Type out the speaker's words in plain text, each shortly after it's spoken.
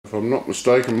if I'm not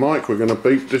mistaken, Mike, we're going to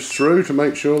beep this through to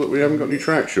make sure that we haven't got any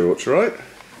track shorts, right?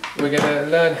 We're going to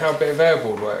learn how a bit of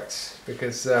veroboard works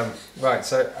because, right,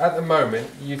 so at the moment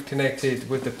you've connected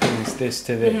with the pins this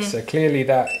to this, so clearly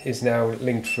that is now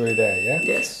linked through there, yeah?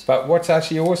 Yes. But what's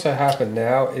actually also happened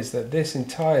now is that this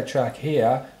entire track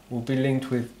here will be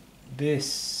linked with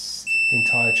this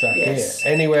entire track here,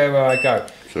 anywhere where I go.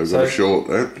 So we've got a short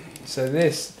there. So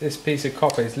this piece of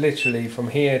copper is literally from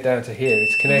here down to here,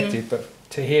 it's connected, but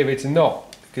to here it's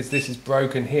not, because this is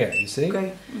broken here, you see?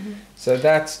 Okay. So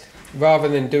that's, rather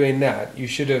than doing that, you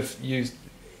should have used,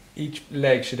 each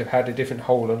leg should have had a different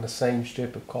hole on the same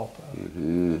strip of copper.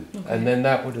 And then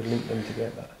that would have linked them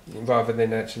together, rather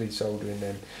than actually soldering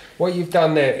them. What you've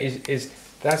done there is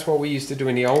that's what we used to do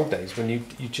in the old days, when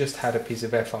you just had a piece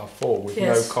of FR4 with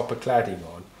no copper cladding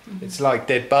on. It's like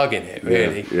dead bug in it,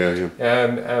 really.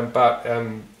 But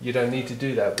you don't need to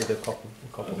do that with a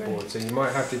copper board. So you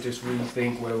might have to just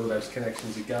rethink where all those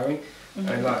connections are going.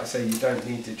 And like I say, you don't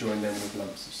need to join them with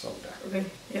lumps of solder. Okay.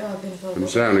 Yeah, I've been thought And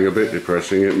sounding a bit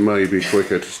depressing, it may be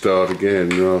quicker to start again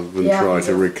rather than try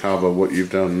to recover what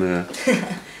you've done there.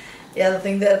 Yeah, I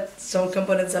think that some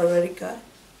components are already cut.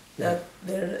 That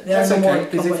there That's are no more okay,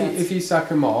 because components. if you suck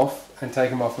them off and take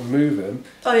them off and move them.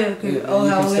 Oh yeah, okay. You I'll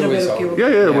have a can little bit still of cube.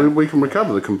 Yeah, we can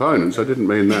recover the components. I didn't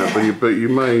mean that, but you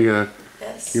may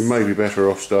you may be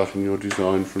better off starting your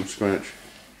design from scratch.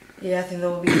 Yeah, I think that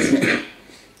will be easier.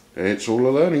 It's all a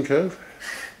learning curve.